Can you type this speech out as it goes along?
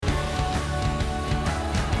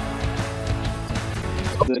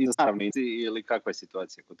naravno ili kakva je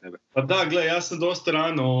situacija kod tebe? Pa da, gle, ja sam dosta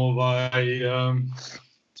rano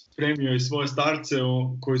spremio i svoje starce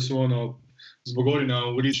koji su zbog godina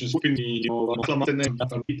u rizičnoj skupini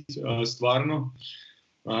i stvarno.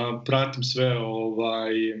 Pratim sve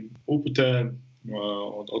upute,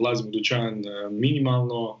 odlazim u dućan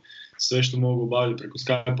minimalno, sve što mogu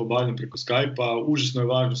obavljati preko Skype-a. Užasno je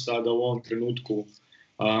važno sada u ovom trenutku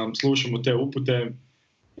slušamo te upute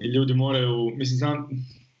i ljudi moraju,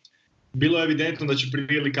 bilo je evidentno da će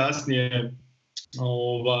prije ili kasnije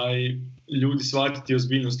ljudi shvatiti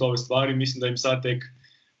ozbiljnost ove stvari. Mislim da im sad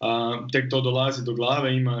tek to dolazi do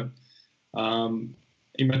glave.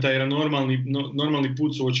 Ima taj jedan normalni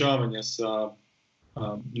put suočavanja sa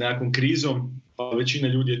nekakvom krizom, pa većina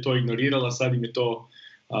ljudi je to ignorirala, sad im je to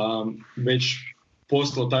već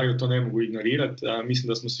postalo tako da to ne mogu ignorirati. Mislim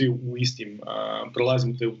da smo svi u istim,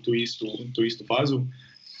 prolazimo tu istu fazu.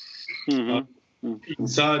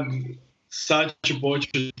 Sad će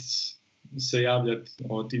početi se javljati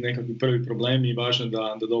ti nekakvi prvi problemi i važno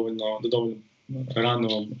da dovoljno rano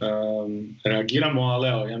reagiramo, ali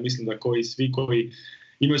evo, ja mislim da svi koji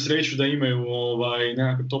imaju sreću da imaju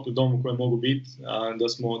nekakav topli dom u kojem mogu biti, da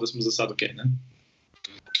smo za sad ok, ne?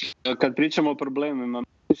 Kad pričamo o problemima,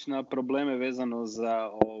 misliš na probleme vezano za,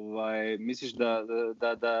 misliš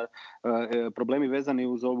da problemi vezani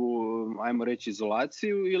uz ovu, ajmo reći,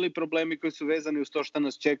 izolaciju ili problemi koji su vezani uz to što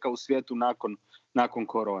nas čeka u svijetu nakon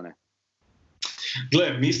korone?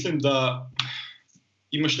 Gle, mislim da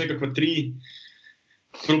imaš nekakva 3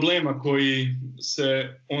 problema koji se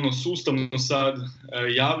sustavno sad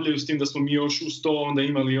javljaju, s tim da smo mi još uz to onda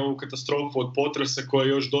imali ovu katastrofu od potresa koja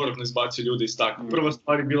još dodatno izbacio ljude iz takve. Prva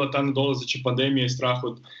stvar je bila ta nadolazeća pandemija i strah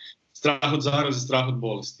od zaraze, strah od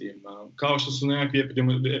bolesti. Kao što su nekakvi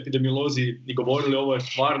epidemiolozi i govorili, ovo je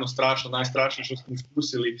stvarno strašno, najstrašnije što smo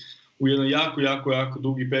iskusili u jedan jako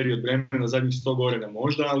dugi period vremena, zadnjih 100 godina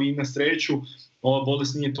možda, ali i na sreću ova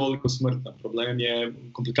bolest nije toliko smrtna. Problem je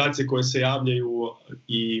komplikacije koje se javljaju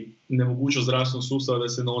i nemogućnost zdravstvenog sustava da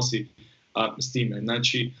se nosi s time.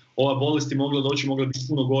 Znači, ova bolest je mogla biti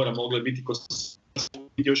puno gora, mogla je biti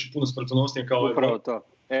još i puno smrtonosnija kao upravo to,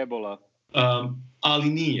 ebola. Ali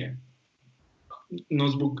nije. No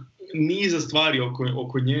zbog niza stvari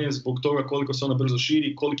oko nje, zbog toga koliko se ona brzo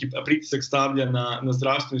širi, koliki pritisak stavlja na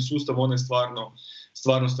zdravstveni sustav, ona je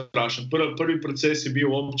stvarno strašan. Prvi proces je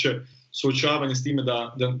bio uopće suočavanje s time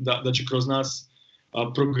da će kroz nas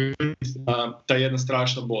progresiti ta jedna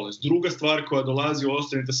strašna bolest. Druga stvar koja dolazi,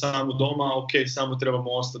 ostanite samo doma, ok, samo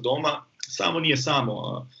trebamo ostati doma, samo nije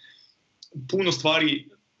samo. Puno stvari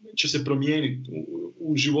će se promijeniti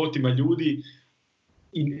u životima ljudi.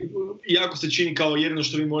 I iako se čini kao jedino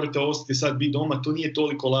što vi morate ostati sad biti doma, to nije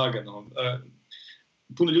toliko lagano.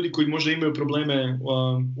 Puno ljudi koji možda imaju probleme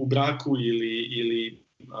u braku ili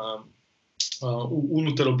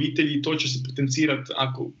unutar obitelji, to će se potencirati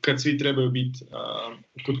kad svi trebaju biti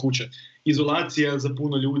kod kuće. Izolacija za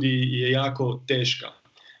puno ljudi je jako teška.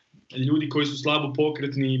 Ljudi koji su slabo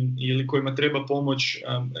pokretni ili kojima treba pomoć,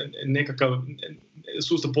 nekakav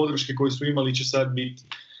sustav podrške koji su imali će sad biti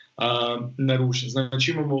narušen.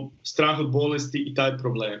 Znači imamo strah od bolesti i taj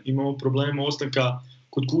problem. Imamo problem ostanka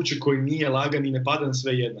kod kuće koji nije lagan i ne pada na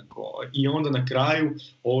sve jednako. I onda na kraju,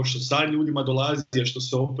 ovo što sad ljudima dolazi, a što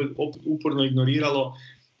se opet uporno ignoriralo,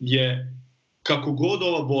 je kako god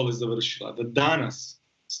ova bolest završila, da danas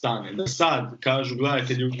stane, da sad kažu,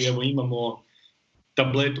 gledajte ljudi, evo imamo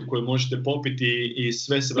tabletu koju možete popiti i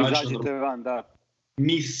sve se vraća na van, da.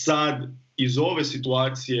 Mi sad iz ove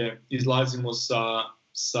situacije izlazimo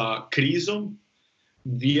sa krizom,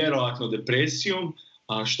 vjerojatno depresijom,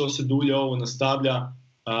 a što se dulje ovo nastavlja,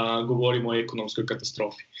 govorimo o ekonomskoj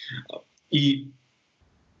katastrofi.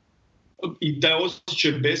 I taj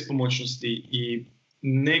osjećaj bespomoćnosti i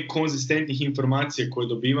nekonzistentnih informacija koje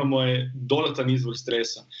dobivamo je dodatan izvor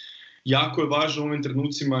stresa. Jako je važno u ovim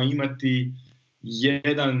trenucima imati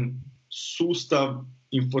jedan sustav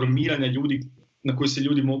informiranja ljudi na koji se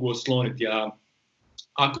ljudi mogu osloniti. A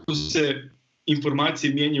ako se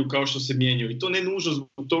informacije mijenjaju kao što se mijenjaju, i to ne nužno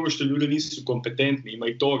zbog toga što ljudi nisu kompetentni, ima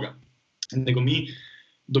i toga, nego mi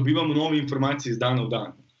dobivamo nove informacije iz dana u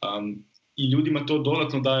dan. I ljudima to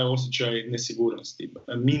dodatno daje osjećaj nesigurnosti.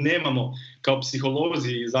 Mi nemamo, kao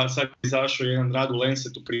psiholozi, sad izašao jedan rad u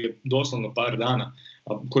Lancetu prije doslovno par dana,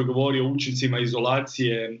 koji govori o učincima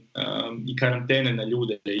izolacije i karantene na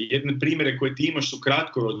ljude. I jedne primjere koje ti imaš su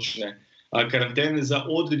kratkoročne karantene za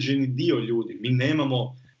određeni dio ljudi. Mi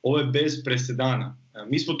nemamo, ovo je bez presedana.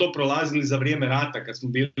 Mi smo to prolazili za vrijeme rata kad smo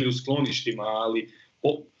bili u skloništima, ali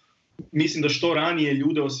mislim da što ranije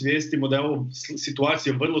ljude osvijestimo da je ovo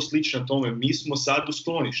situacija vrlo slična tome. Mi smo sad u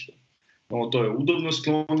skloništu. To je udobno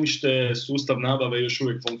sklonište, sustav nabave još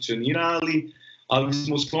uvijek funkcionira, ali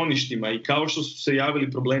smo u skloništima i kao što su se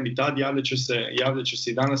javili problemi tad, javljat će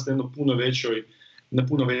se i danas na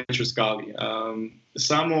puno većoj skali.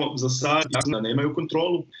 Samo za sad jasno da nemaju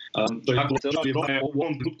kontrolu. To je jako u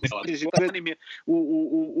ovom trenutku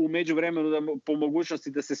u međuvremenu da po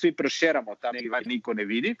mogućnosti da se svi prošeramo tamo niko ne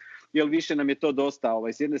vidi, jer više nam je to dosta.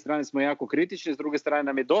 S jedne strane smo jako kritični, s druge strane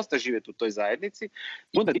nam je dosta živjeti u toj zajednici.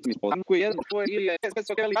 Onda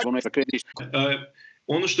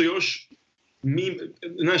ono što još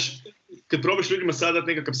kad probaš ljudima sad dati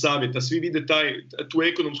nekakav savjet, a svi vide tu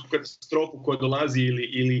ekonomsku katastrofu koja dolazi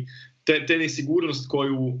ili te nesigurnost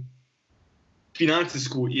koju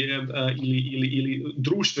financijsku ili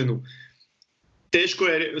društvenu, teško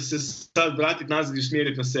je se sad vratiti nazad i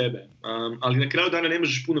usmjeriti na sebe. Ali na kraju dana ne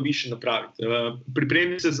možeš puno više napraviti.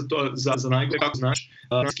 Pripremi se za to, za najgore, kako znaš.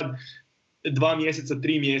 2 mjeseca,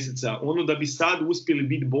 3 mjeseca, da bi sad uspjeli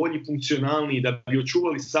biti bolji, funkcionalniji, da bi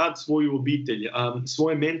očuvali sad svoju obitelj,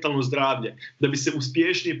 svoje mentalno zdravlje, da bi se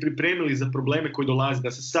uspješnije pripremili za probleme koji dolaze,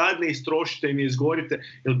 da se sad ne istrošite i ne izgorite,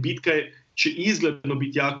 jer bitka će izgledno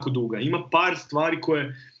biti jako duga. Ima par stvari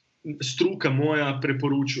koje struka moja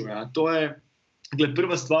preporučuje, a to je,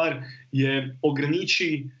 prva stvar je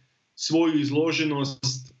ograniči svoju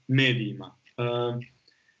izloženost medijima.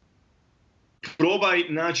 Probaj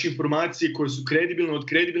naći informacije koje su kredibilne od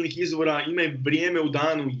kredibilnih izvora, imaj vrijeme u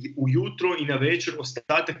danu, ujutro i na večer,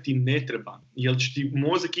 ostatak ti ne treba, jer će ti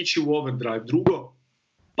mozak ići u overdrive. Drugo,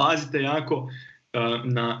 pazite jako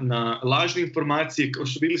na lažne informacije, kao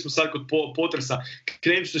što vidjeli smo sad kod potresa,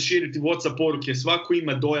 krenut će se širiti WhatsApp poruke, svako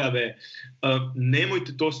ima dojave,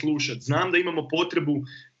 nemojte to slušati. Znam da imamo potrebu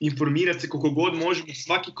informirati se koliko god možemo,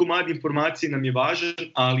 svaki komad informacije nam je važan,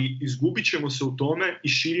 ali izgubit ćemo se u tome i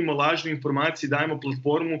širimo lažne informacije, dajemo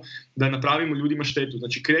platformu da napravimo ljudima štetu.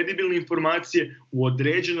 Znači, kredibilne informacije u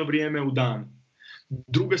određeno vrijeme u danu.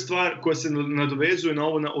 Druga stvar koja se nadovezuje na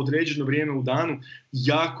ovo na određeno vrijeme u danu,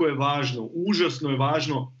 jako je važno, užasno je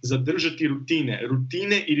važno zadržati rutine.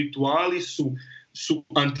 Rutine i rituali su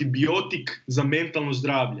antibiotik za mentalno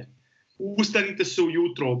zdravlje. Ustanite se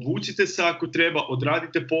ujutro, obucite se ako treba,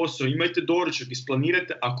 odradite posao, imajte doručak,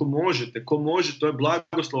 isplanirajte ako možete. Ko može, to je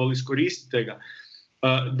blagoslov, ali iskoristite ga.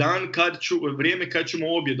 Vrijeme kad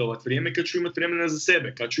ćemo objedovati, vrijeme kad ću imati vremena za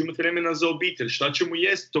sebe, kad ću imati vremena za obitelj, šta ćemo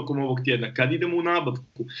jesti tokom ovog tjedna, kad idemo u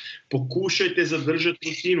nabavku. Pokušajte zadržati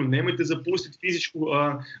rutinu, nemojte zapustiti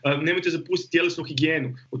tjelesnu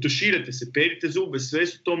higijenu, otuširajte se, perite zube, sve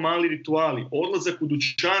su to mali rituali. Odlazak u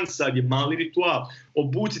dućan sad je mali ritual.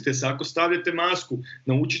 Obucite se, ako stavljate masku,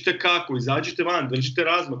 naučite kako, izađite van, držite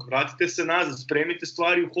razmak, vratite se nazad, spremite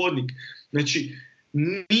stvari u hodnik. Znači,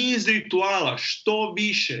 niz rituala, što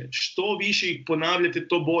više ih ponavljate,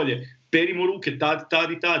 to bolje. Perimo ruke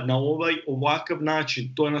tad i tad, na ovakav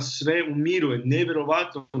način. To nas sve umiruje,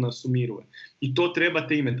 nevjerovatno nas umiruje. I to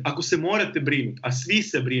trebate imati. Ako se morate brinuti, a svi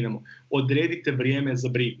se brinemo, odredite vrijeme za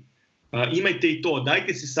brigu. Imajte i to,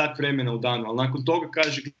 dajte si sat vremena u danu, ali nakon toga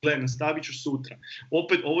kaže, nastavit ću sutra.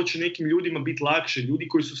 Opet, ovo će nekim ljudima biti lakše, ljudi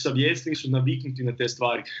koji su savjesni su naviknuti na te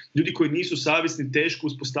stvari. Ljudi koji nisu savjesni teško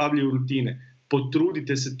uspostavljaju rutine.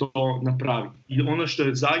 Potrudite se to napraviti. I ono što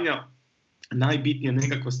je zadnja, najbitnija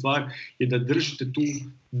nekakva stvar je da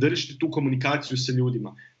držite tu komunikaciju sa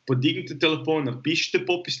ljudima. Podignite telefon, napišite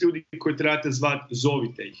popis ljudi koje trebate zvati,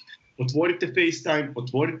 zovite ih. Otvorite FaceTime,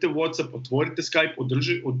 otvorite WhatsApp, otvorite Skype,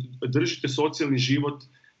 održite socijalni život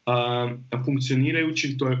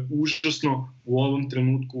funkcionirajući. To je užasno u ovom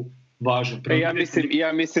trenutku važno.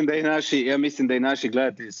 Ja mislim da i naši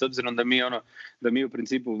gledatelji, s obzirom da mi u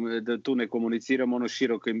principu da tu ne komuniciramo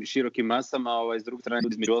širokim masama, s druge strane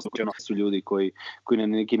između ostalog su ljudi koji na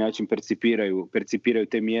neki način percipiraju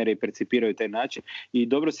te mjere i percipiraju taj način. I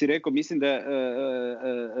dobro si rekao, mislim da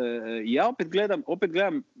ja opet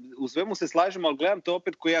gledam, u svemu se slažemo, ali gledam to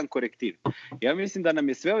opet kao jedan korektiv. Ja mislim da nam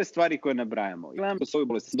je sve ove stvari koje nabrajamo, gledam svoju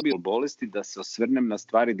bolesti, da se osvrnem na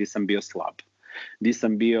stvari gdje sam bio slab, gdje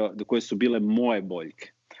sam bio, koje su bile moje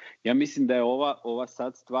boljke. Ja mislim da je ova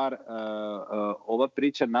sad stvar, ova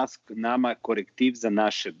priča nama korektiv za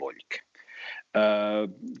naše boljke.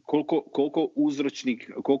 Koliko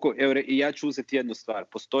uzročnik, ja ću uzeti jednu stvar.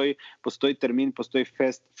 Postoji termin, postoji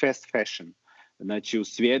fast fashion. Znači u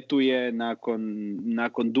svijetu je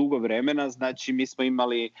nakon dugo vremena, znači mi smo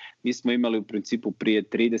imali u principu prije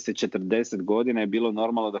 30-40 godina je bilo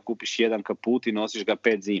normalno da kupiš jedan kaput i nosiš ga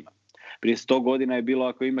 5 zima. Prije 100 godina je bilo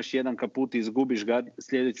ako imaš jedan kaput i izgubiš ga,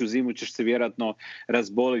 sljedeću zimu ćeš se vjerojatno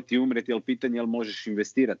razboliti i umreti, ali pitanje je li možeš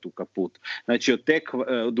investirati u kaput. Znači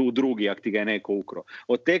u drugi, ako ti ga je neko ukro.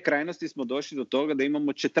 Od te krajnosti smo došli do toga da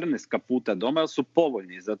imamo 14 kaputa doma, jer su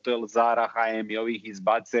povoljni, zato je Zara, H&M i ovih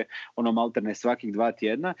izbace malterne svakih 2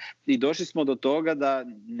 tjedna i došli smo do toga da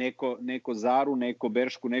neko Zaru, neko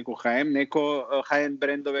Beršku, neko H&M, neko high-end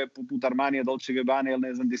brendove poput Armanija, Dolce & Gabbana ili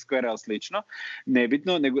ne znam Disquera ili slično,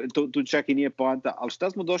 nebitno, nego tu čak i nije poanta, ali šta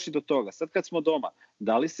smo došli do toga? Sad kad smo doma,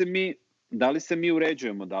 da li se mi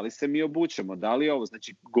uređujemo, da li se mi obučemo, da li ovo,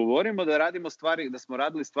 znači govorimo da radimo stvari, da smo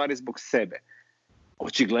radili stvari zbog sebe.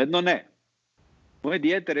 Očigledno ne. Moje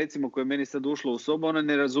dijete, recimo, koje je meni sad ušlo u sobu, ona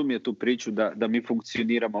ne razumije tu priču da mi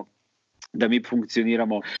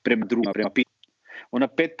funkcioniramo prema drugima, prema pitanju. Ona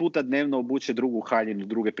 5 puta dnevno obuče drugu haljinu,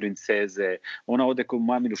 druge princeze, ona ode kod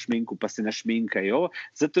maminu šminku pa se našminka i ovo,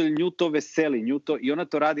 zato je nju to veseli, i ona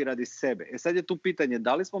to radi sebe. Sad je tu pitanje,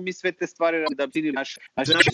 da li smo mi sve te stvari da bi naš